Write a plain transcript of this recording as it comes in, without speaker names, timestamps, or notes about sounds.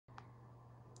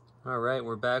All right,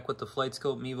 we're back with the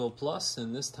FlightScope MEVO Plus,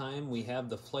 and this time we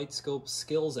have the FlightScope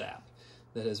Skills app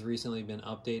that has recently been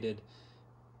updated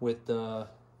with the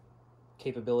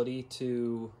capability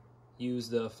to use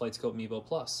the FlightScope MEVO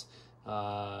Plus.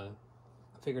 I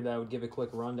figured I would give a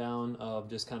quick rundown of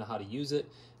just kind of how to use it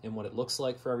and what it looks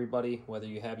like for everybody, whether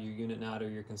you have your unit now or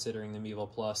you're considering the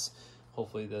MEVO Plus.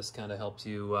 Hopefully this kind of helps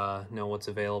you know what's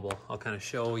available. I'll kind of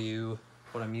show you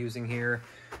what I'm using here.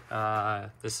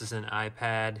 This is an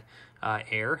iPad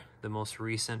Air, the most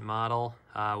recent model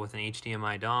with an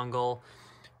HDMI dongle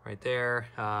right there.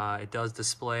 It does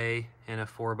display in a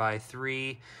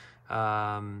 4:3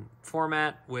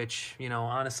 format, which, you know,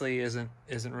 honestly isn't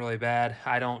really bad.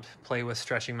 I don't play with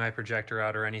stretching my projector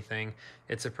out or anything.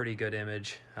 It's a pretty good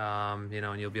image, you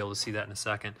know, and you'll be able to see that in a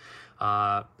second.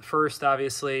 First,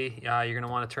 obviously, you're going to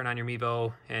want to turn on your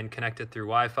MEVO and connect it through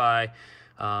Wi-Fi.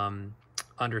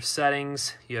 Under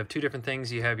settings, you have two different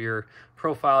things. You have your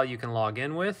profile you can log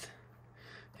in with,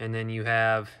 and then you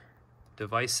have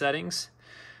device settings.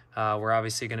 We're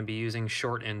obviously going to be using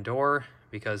short indoor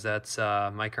because that's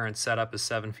my current setup is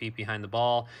 7 feet behind the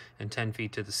ball and 10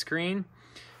 feet to the screen.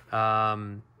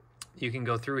 You can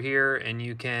go through here and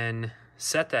you can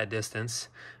set that distance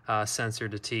sensor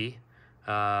to T,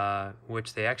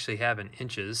 which they actually have in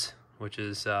inches, which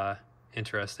is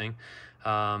interesting.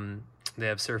 They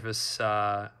have surface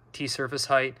T surface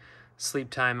height, sleep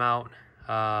timeout.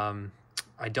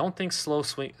 I don't think slow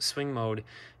swing mode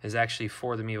is actually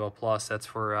for the MEVO Plus. That's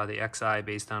for the XI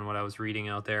based on what I was reading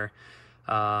out there.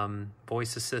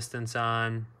 Voice assistance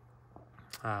on,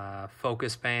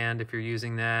 focus band if you're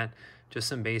using that, just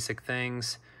some basic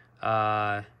things.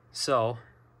 So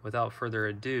without further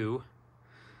ado,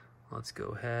 let's go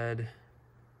ahead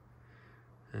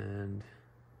and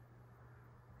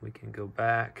we can go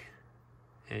back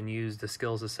and use the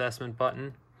skills assessment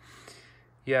button.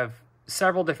 You have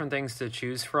several different things to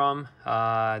choose from.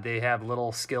 They have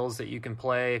little skills that you can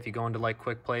play. If you go into like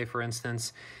quick play, for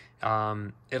instance,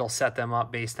 it'll set them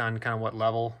up based on kind of what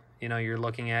level, you know, you're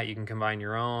looking at. You can combine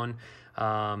your own,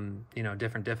 you know,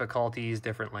 different difficulties,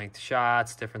 different length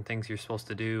shots, different things you're supposed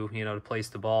to do, you know, to place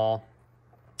the ball.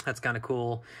 That's kind of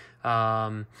cool.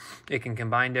 It can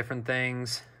combine different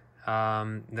things.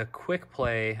 The quick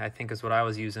play, I think, is what I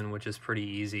was using, which is pretty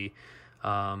easy.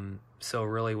 So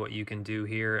really what you can do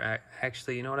here,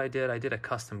 actually, you know what I did? I did a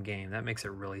custom game. That makes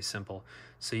it really simple.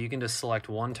 So you can just select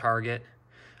one target.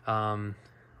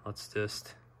 Let's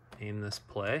just aim this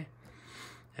play.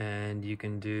 And you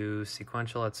can do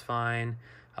sequential, that's fine.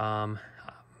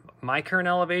 My current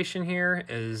elevation here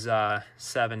is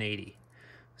 780.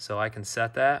 So I can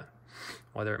set that,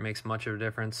 whether it makes much of a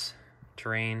difference.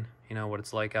 Terrain, you know, what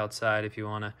it's like outside if you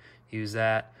want to use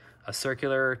that. A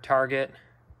circular target,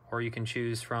 or you can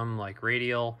choose from like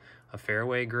radial, a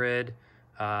fairway grid,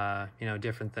 you know,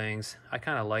 different things. I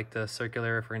kind of like the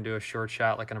circular if we're going to do a short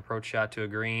shot, like an approach shot to a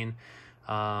green.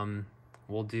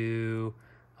 We'll do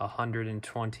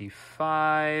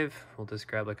 125. We'll just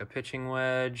grab like a pitching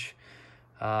wedge.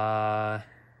 No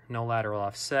lateral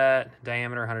offset.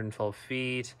 Diameter 112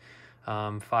 feet.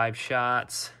 5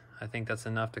 shots. I think that's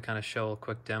enough to kind of show a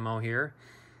quick demo here.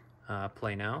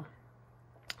 Play now.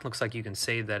 Looks like you can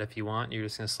save that if you want. You're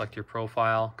just going to select your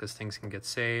profile because things can get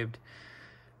saved.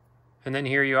 And then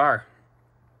here you are.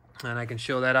 And I can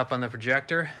show that up on the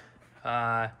projector.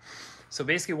 So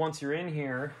basically once you're in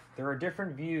here, there are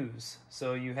different views.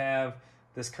 So you have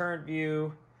this current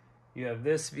view, you have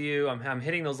this view. I'm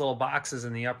hitting those little boxes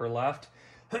in the upper left.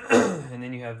 And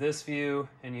then you have this view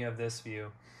and you have this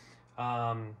view.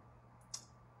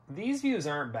 These views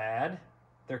aren't bad.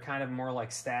 They're kind of more like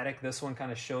static. This one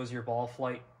kind of shows your ball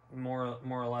flight more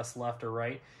or less left or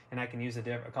right, and I can use a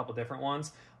couple different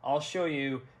ones. I'll show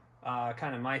you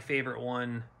kind of my favorite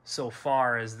one so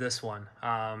far is this one,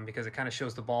 because it kind of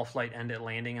shows the ball flight end at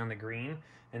landing on the green,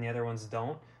 and the other ones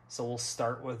don't. So we'll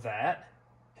start with that,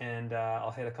 and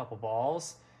I'll hit a couple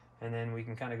balls, and then we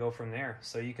can kind of go from there.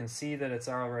 So you can see that it's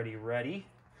already ready.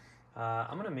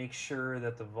 I'm going to make sure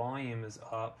that the volume is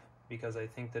up, because I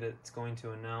think that it's going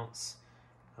to announce,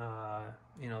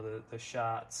 you know, the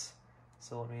shots.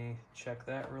 So let me check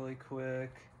that really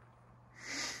quick.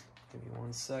 Give me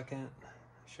 1 second.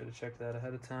 I should have checked that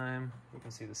ahead of time. You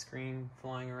can see the screen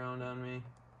flying around on me.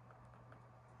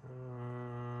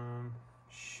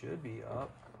 Should be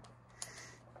up.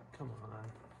 Come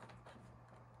on.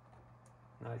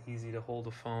 Not easy to hold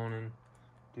a phone and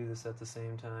do this at the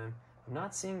same time. I'm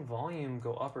not seeing volume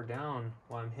go up or down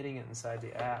while I'm hitting it inside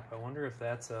the app. I wonder if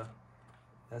that's an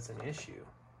issue,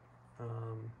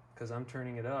 because I'm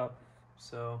turning it up,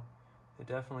 so it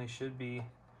definitely should be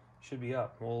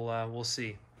up. We'll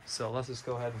see. So let's just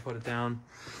go ahead and put it down.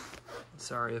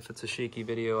 Sorry if it's a shaky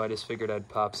video. I just figured I'd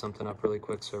pop something up really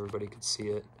quick so everybody could see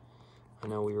it. I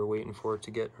know we were waiting for it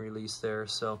to get released there,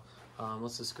 so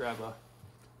let's just grab a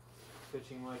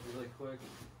pitching wedge really quick.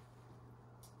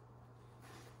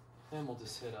 And we'll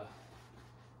just hit a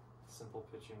simple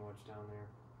pitching wedge down there.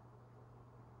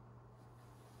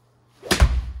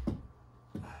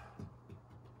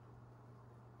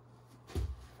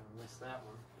 I missed that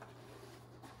one.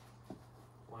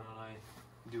 Why don't I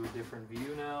do a different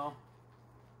view now?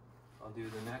 I'll do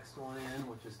the next one in,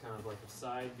 which is kind of like a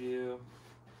side view.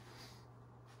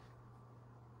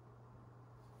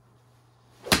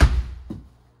 You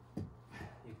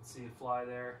can see it fly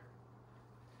there.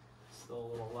 Still a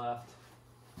little left.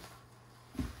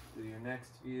 Do your next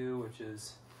view, which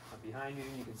is up behind you.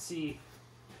 You can see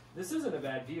this isn't a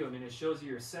bad view. I mean, it shows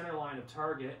you your center line of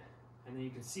target, and then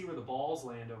you can see where the balls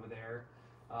land over there.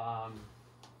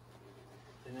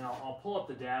 And then I'll pull up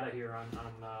the data here on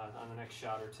the next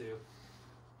shot or two.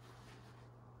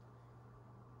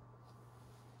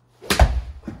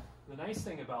 The nice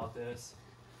thing about this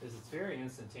is it's very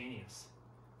instantaneous.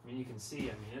 I mean, you can see,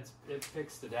 I mean, it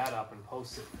picks the data up and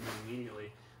posts it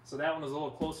immediately. So that one is a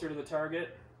little closer to the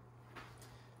target.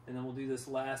 And then we'll do this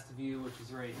last view, which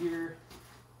is right here.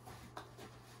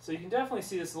 So you can definitely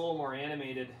see this a little more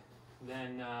animated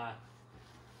than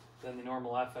the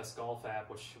normal FS Golf app,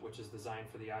 which is designed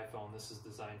for the iPhone. This is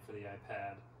designed for the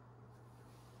iPad.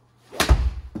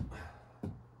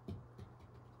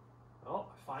 Oh,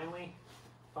 finally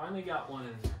got one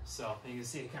in there. So you can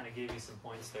see it kind of gave me some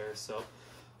points there. So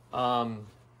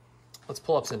let's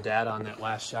pull up some data on that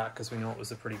last shot because we know it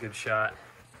was a pretty good shot.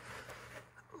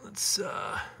 Let's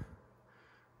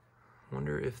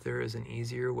wonder if there is an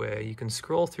easier way. You can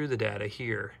scroll through the data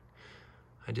here.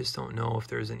 I just don't know if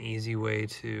there's an easy way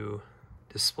to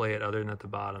display it other than at the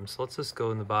bottom. So let's just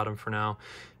go in the bottom for now.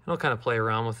 And I'll kind of play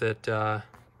around with it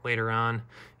later on.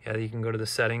 Yeah, you can go to the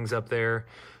settings up there.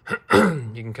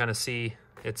 You can kind of see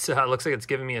it looks like it's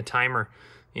giving me a timer,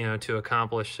 you know, to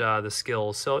accomplish the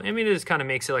skills. So I mean, it just kind of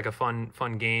makes it like a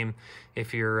fun game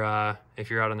if you're out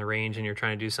on the range and you're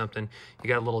trying to do something. You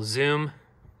got a little zoom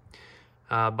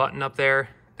button up there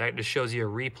that just shows you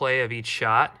a replay of each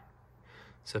shot.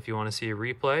 So if you want to see a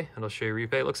replay, it'll show you a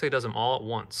replay. It looks like it does them all at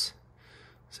once.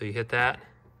 So you hit that,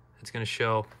 it's going to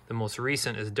show the most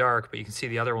recent is dark, but you can see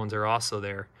the other ones are also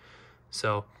there.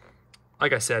 So,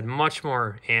 like I said, much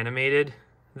more animated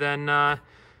than the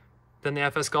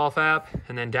FS Golf app.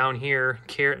 And then down here,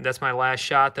 that's my last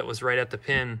shot that was right at the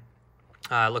pin.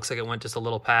 It looks like it went just a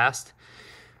little past.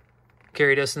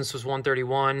 Carry distance was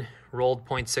 131, rolled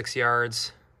 0.6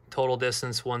 yards, total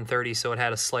distance 130, so it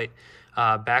had a slight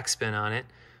backspin on it.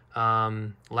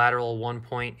 Lateral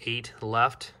 1.8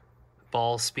 left,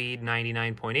 ball speed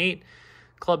 99.8,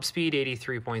 club speed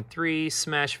 83.3,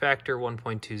 smash factor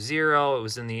 1.20. It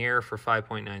was in the air for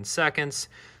 5.9 seconds.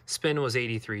 Spin was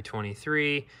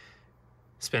 83.23.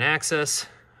 Spin axis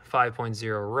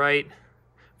 5.0 right.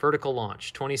 Vertical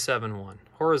launch 27.1.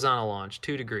 Horizontal launch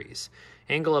 2 degrees.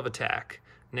 Angle of attack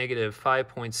negative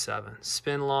 5.7.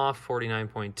 Spin loft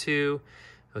 49.2. It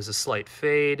was a slight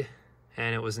fade,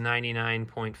 and it was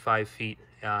 99.5 feet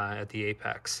at the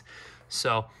apex.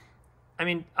 So, I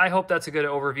mean, I hope that's a good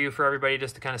overview for everybody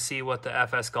just to kind of see what the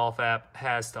FS Golf app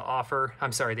has to offer.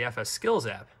 I'm sorry, the FS Skills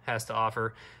app has to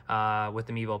offer with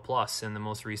the MEVO Plus and the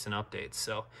most recent updates.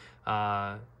 So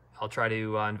I'll try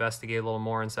to investigate a little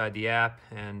more inside the app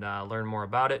and learn more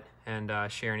about it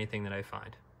and share anything that I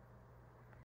find.